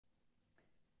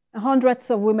Hundreds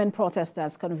of women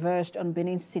protesters converged on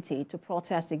Benin City to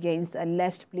protest against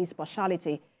alleged police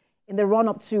partiality in the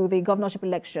run-up to the governorship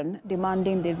election,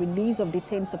 demanding the release of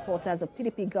detained supporters of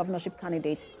PDP governorship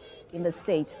candidate in the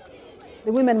state.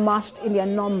 The women marched in their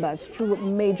numbers through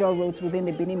major roads within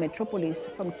the Benin metropolis,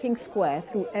 from King Square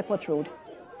through Airport Road,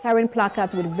 carrying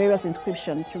placards with various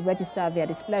inscriptions to register their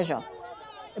displeasure.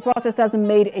 The protesters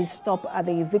made a stop at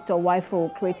the Victor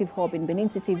Waifo Creative Hub in Benin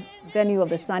City, venue of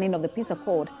the signing of the Peace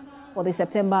Accord for the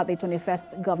September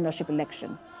 21st governorship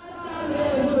election.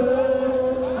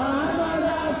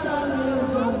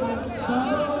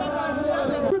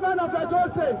 Women of Edo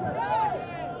State,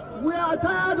 we are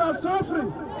tired of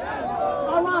suffering.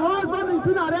 Our husband is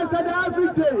being arrested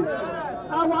every day.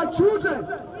 Our children,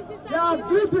 they are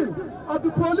victims of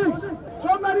the police.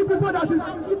 So many people that is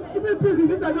keeping peace in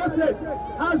this Edo State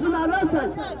has been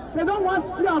arrested. They don't want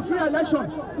free and fair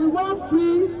election. We want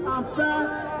free and fair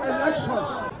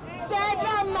election.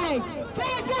 Federal might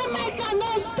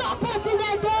cannot stop us in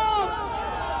Edo.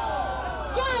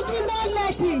 God will not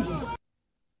let it.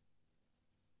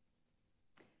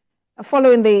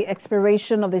 Following the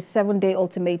expiration of the 7-day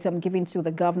ultimatum given to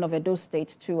the governor of Edo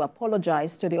State to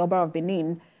apologize to the Oba of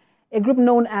Benin, a group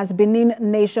known as Benin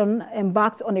Nation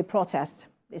embarked on a protest.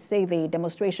 They say the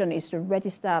demonstration is to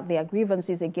register their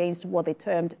grievances against what they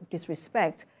termed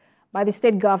disrespect by the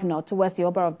state governor towards the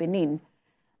Oba of Benin.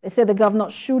 They say the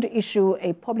governor should issue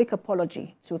a public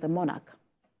apology to the monarch.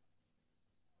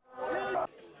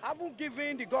 Having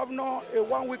given the governor a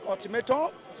 1-week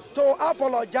ultimatum to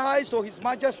apologize to His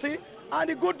Majesty and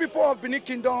the good people of Benin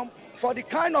Kingdom for the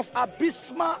kind of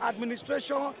abysmal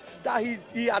administration that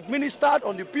he administered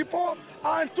on the people,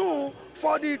 and two,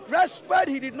 for the respect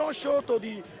he did not show to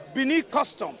the Benin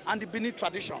custom and the Benin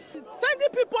tradition. Sending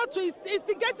people to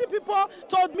instigating people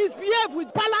to misbehave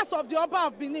with palace of the Oba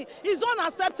of Benin is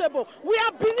unacceptable. We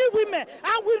are Benin women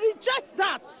and we reject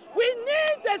that. We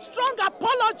need a strong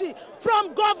apology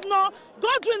from Governor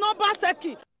Godwin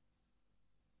Obaseki.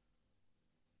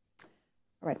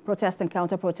 All right, protests and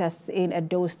counter-protests in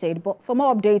Edo State. But for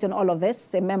more update on all of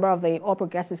this, a member of the All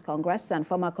Progressives Congress and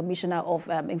former Commissioner of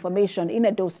Information in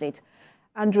Edo State,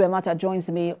 Andrew Emata, joins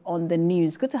me on the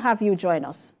news. Good to have you join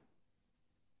us.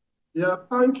 Yeah,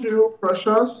 thank you,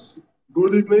 Precious.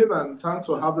 Good evening, and thanks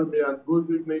for having me, and good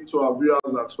evening to our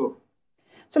viewers at home.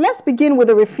 So let's begin with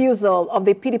the refusal of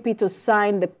the PDP to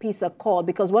sign the peace accord,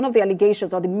 because one of the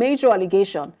allegations, or the major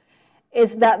allegation,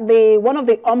 is that one of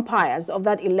the umpires of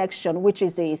that election, which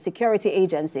is the security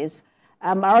agencies,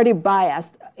 are already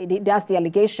biased. That's the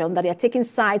allegation that they are taking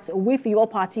sides with your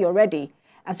party already,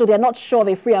 and so they're not sure of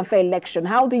a free and fair election.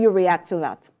 How do you react to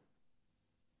that?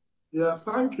 Yeah,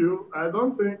 thank you. I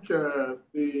don't think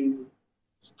the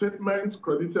statement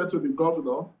credited to the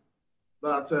governor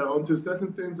that until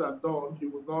certain things are done, he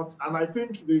will not. And I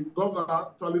think the governor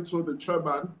actually told the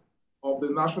chairman of the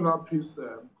National Peace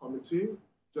Committee,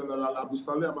 General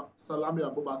Salami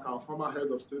Abubakar, former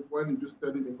head of state, when he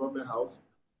visited in the government house,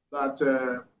 that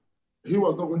he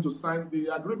was not going to sign the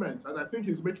agreement. And I think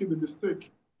he's making the mistake.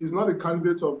 He's not a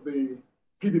candidate of the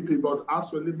PDP, but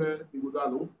Aswelime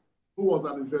Igudalo, who was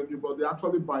at the venue, but they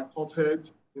actually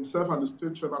boycotted himself and the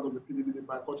state chairman of the PDP. They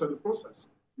boycotted the process.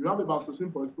 You have about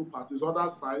 16 political parties, other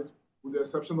side, with the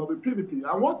exception of the PDP.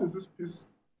 And what is this peace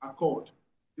accord?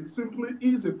 It simply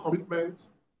is a commitment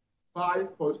by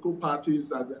political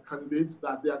parties and their candidates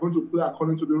that they are going to play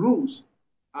according to the rules.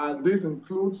 And this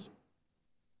includes,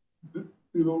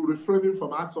 refraining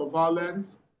from acts of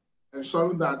violence,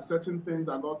 ensuring that certain things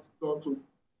are not done to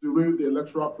derail the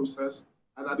electoral process,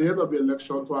 and at the end of the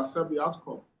election to accept the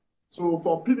outcome. So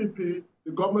for PDP,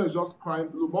 the governor is just crying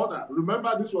blue mother.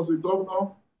 Remember, this was a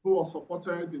governor who was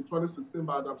supported in 2016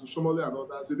 by Dr. Shomole and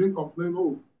others. He didn't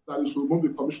complain, that he should remove the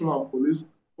commissioner of police.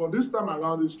 But this time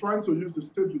around, he's trying to use the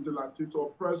state vigilante to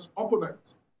oppress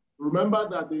opponents. Remember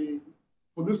that the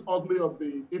police orderly of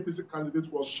the APC candidate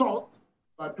was shot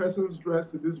by persons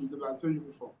dressed in this vigilante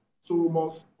uniform. So we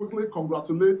must quickly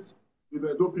congratulate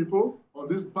the Edo people on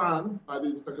this ban by the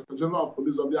Inspector General of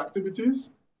Police of the activities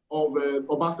of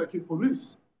Obaseki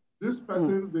police. These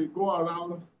persons, they go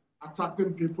around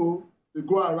attacking people. They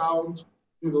go around,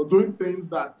 doing things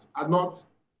that are not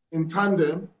in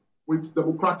tandem with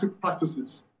democratic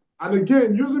practices. And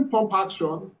again, using pump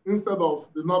action instead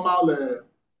of the normal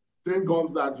chain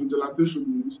guns that vigilantes should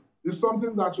use is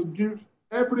something that should give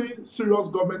every serious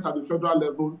government at the federal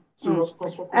level serious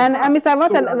cause for concern. And Mr.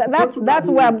 Vata, that's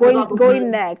where I'm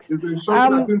going next. Is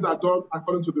ensuring that things are done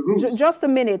according to the rules. Just a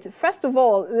minute. First of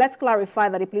all, let's clarify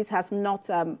that the police has not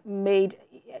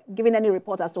given any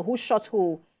report as to who shot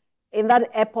who in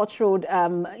that Airport Road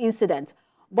incident.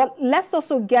 But let's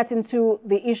also get into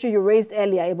the issue you raised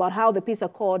earlier about how the peace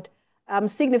accord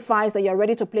signifies that you're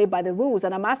ready to play by the rules.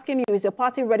 And I'm asking you, is your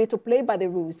party ready to play by the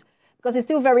rules? Because it's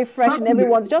still very fresh in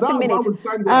everyone's. Just a minute.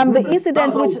 The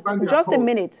incident,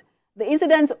 the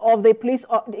incident of the police,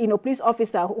 police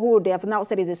officer who they have now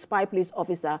said is a spy police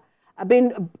officer, have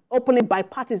been openly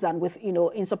bipartisan with,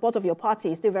 in support of your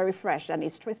party, is still very fresh and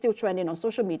it's still trending on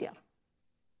social media.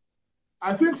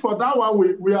 I think for that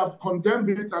one, we have condemned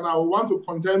it, and I want to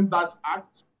condemn that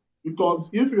act,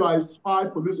 because if you are a spy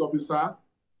police officer,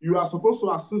 you are supposed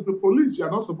to assist the police. You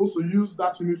are not supposed to use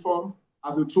that uniform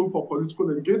as a tool for political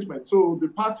engagement. So the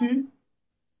party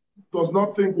does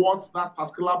not think what that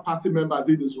particular party member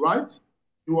did is right.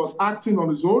 He was acting on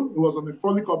his own. He was on the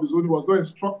frolic of his own. He was not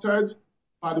instructed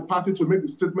by the party to make the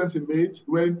statements he made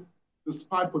wearing the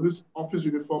spy police office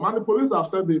uniform. And the police have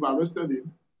said they've arrested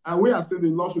him. And we are saying the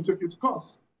law should take its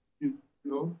course.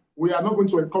 We are not going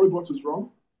to encourage what is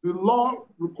wrong. The law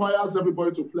requires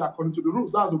everybody to play according to the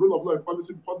rules. That's the rule of law and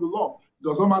policy before the law. It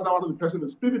does not matter whether the person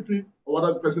is PDP or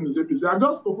whether the person is APC. And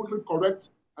just to quickly correct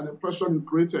an impression you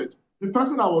created, the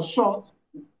person that was shot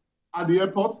at the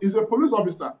airport is a police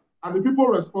officer, and the people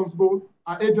responsible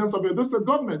are agents of the district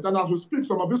government. And as we speak,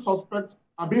 some of these suspects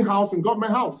are being housed in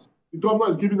government house. The governor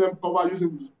is giving them cover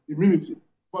using his immunity.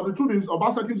 But the truth is,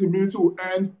 Obasanjo's immunity will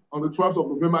end on the 12th of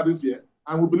November this year,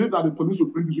 and we believe that the police will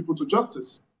bring these people to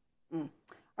justice. All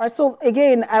right, so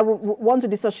again, I want to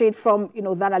dissociate from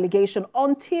that allegation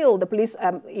until the police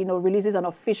releases an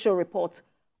official report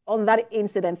on that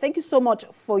incident. Thank you so much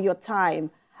for your time.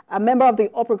 A member of the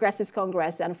All Progressives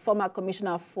Congress and former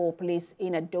Commissioner for Police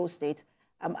in Edo State,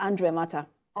 Andrew Emata.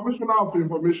 Commissioner of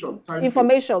Information. Thank you.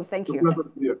 Thank you. It's a pleasure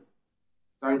to be here.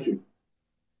 Thank you.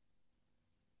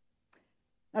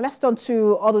 Now let's turn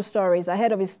to other stories.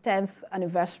 Ahead of its 10th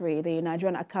anniversary, the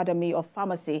Nigerian Academy of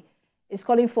Pharmacy is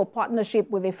calling for partnership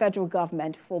with the federal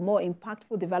government for more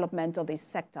impactful development of this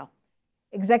sector.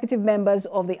 Executive members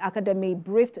of the academy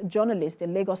briefed journalists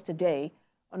in Lagos today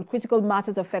on critical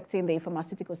matters affecting the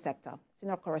pharmaceutical sector.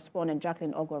 Senior correspondent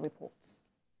Jacqueline Ogwa reports.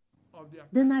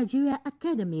 The Nigeria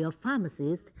Academy of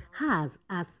Pharmacists has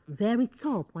as very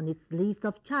top on its list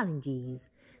of challenges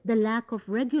the lack of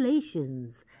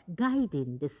regulations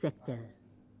guiding the sector.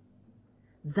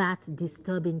 That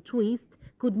disturbing twist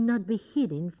could not be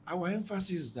hidden. Our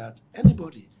emphasis is that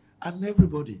anybody and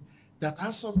everybody that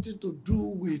has something to do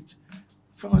with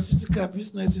pharmaceutical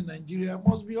business in Nigeria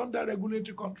must be under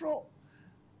regulatory control.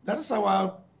 That is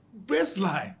our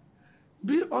baseline.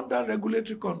 Be under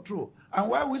regulatory control.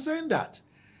 And why are we saying that?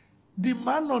 The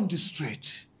man on the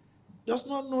street does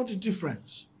not know the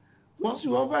difference. Once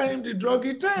you offer him the drug,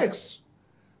 he takes.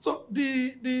 So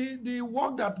the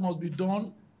work that must be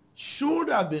done should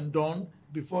have been done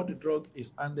before the drug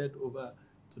is handed over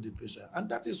to the patient. And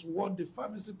that is what the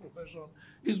pharmacy profession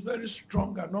is very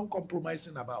strong and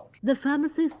uncompromising about. The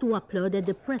pharmacists who applauded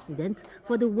the president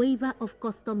for the waiver of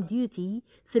custom duty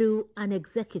through an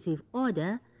executive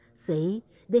order say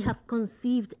they have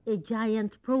conceived a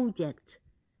giant project,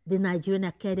 the Nigerian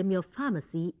Academy of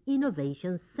Pharmacy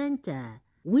Innovation Center,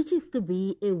 which is to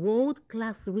be a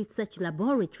world-class research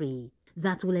laboratory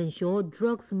that will ensure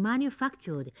drugs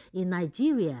manufactured in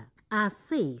Nigeria are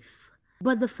safe.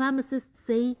 But the pharmacists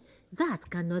say that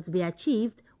cannot be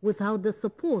achieved without the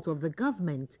support of the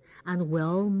government and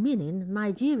well-meaning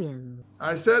Nigerians.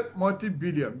 I said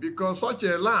multi-billion because such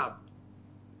a lab,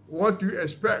 what do you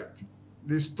expect?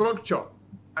 The structure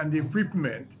and the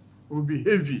equipment will be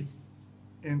heavy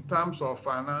in terms of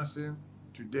financing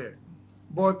today.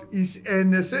 But it's a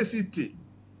necessity.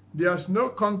 There's no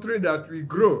country that will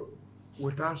grow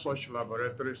without such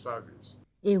laboratory service.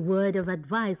 A word of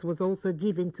advice was also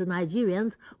given to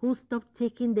Nigerians who stopped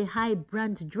taking the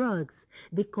high-brand drugs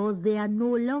because they are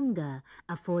no longer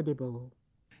affordable.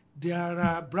 There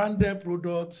are branded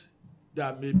products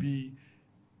that may be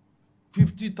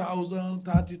 50,000,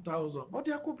 30,000, but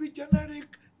there could be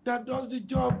generic that does the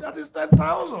job. That is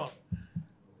 10,000.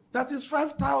 That is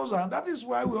 5,000. That is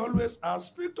why we always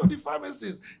ask, speak to the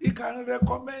pharmacist. He can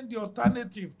recommend the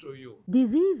alternative to you.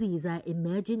 Diseases are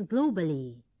emerging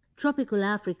globally. Tropical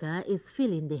Africa is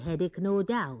feeling the headache, no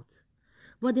doubt.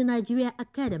 But the Nigeria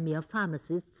Academy of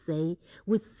Pharmacists say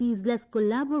with ceaseless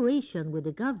collaboration with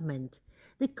the government,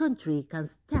 the country can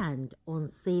stand on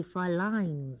safer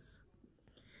lines.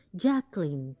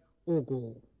 Jacqueline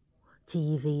Ogo,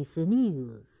 TVC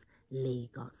News,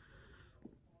 Lagos.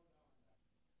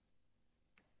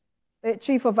 The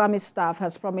Chief of Army Staff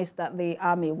has promised that the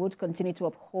Army would continue to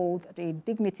uphold the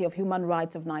dignity of human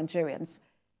rights of Nigerians.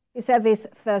 He said this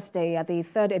Thursday at the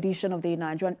third edition of the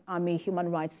Nigerian Army Human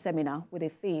Rights Seminar with the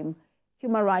theme,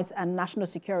 human rights and national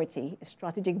security, a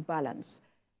strategic balance.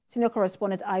 Senior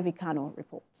correspondent Ivy Kano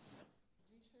reports.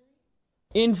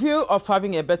 In view of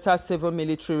having a better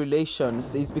civil-military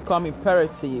relations, it's become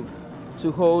imperative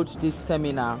to hold this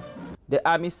seminar. The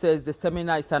Army says the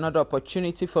seminar is another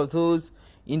opportunity for those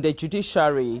in the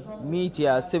judiciary,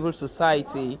 media, civil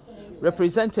society,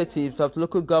 representatives of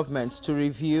local governments to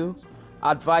review,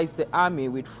 advise the Army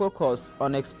with focus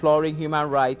on exploring human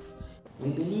rights. We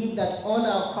believe that all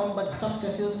our combat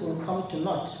successes will come to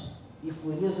naught if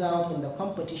we lose out in the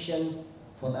competition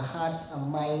for the hearts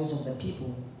and minds of the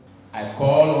people. I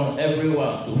call on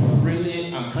everyone to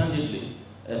freely and candidly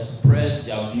express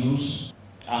their views,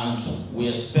 and we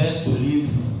expect to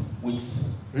live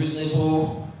with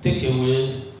reasonable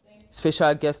takeaways.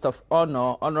 Special guest of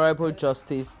honor, Honorable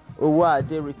Justice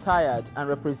Owade, retired and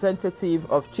representative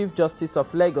of Chief Justice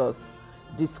of Lagos,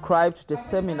 described the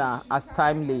seminar as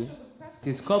timely. It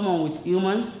is common with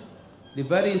humans. The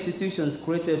very institutions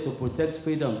created to protect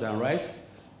freedoms and rights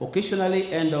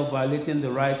occasionally end up violating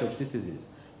the rights of citizens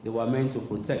they were meant to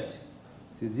protect.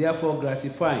 It is therefore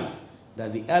gratifying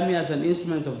that the Army, as an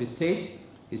instrument of the state,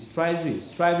 is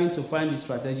striving to find the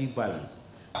strategic balance.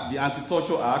 The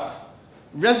Anti-Torture Act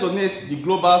resonates the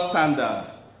global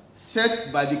standards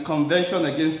set by the Convention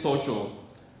Against Torture,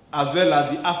 as well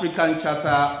as the African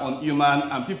Charter on Human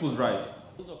and People's Rights.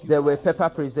 There were paper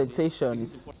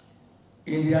presentations.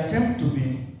 In the attempt to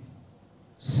be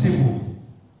civil,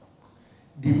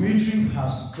 the military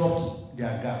has dropped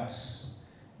their guards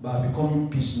by becoming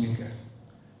peacemaker.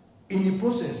 In the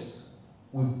process,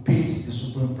 we paid the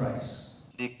supreme price.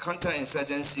 The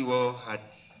counterinsurgency war had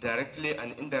directly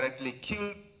and indirectly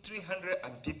killed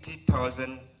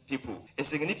 350,000 people. A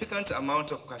significant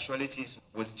amount of casualties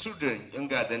was children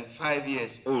younger than 5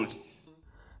 years old.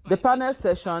 The panel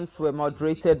sessions were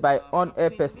moderated by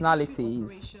on-air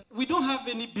personalities. We don't have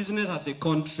any business as a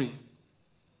country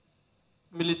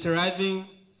militarizing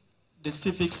the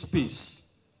civic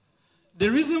space. The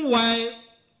reason why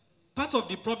part of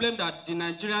the problem that the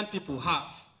Nigerian people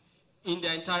have in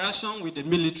their interaction with the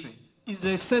military is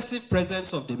the excessive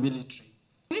presence of the military.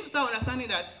 You need to start understanding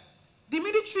that the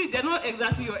military, they're not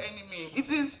exactly your enemy.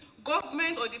 It is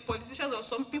government or the politicians or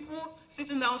some people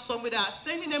sitting down somewhere that are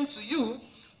sending them to you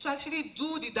to actually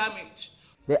do the damage.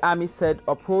 The Army said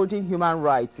upholding human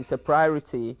rights is a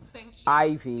priority.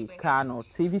 Ivy Kano,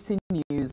 TVC News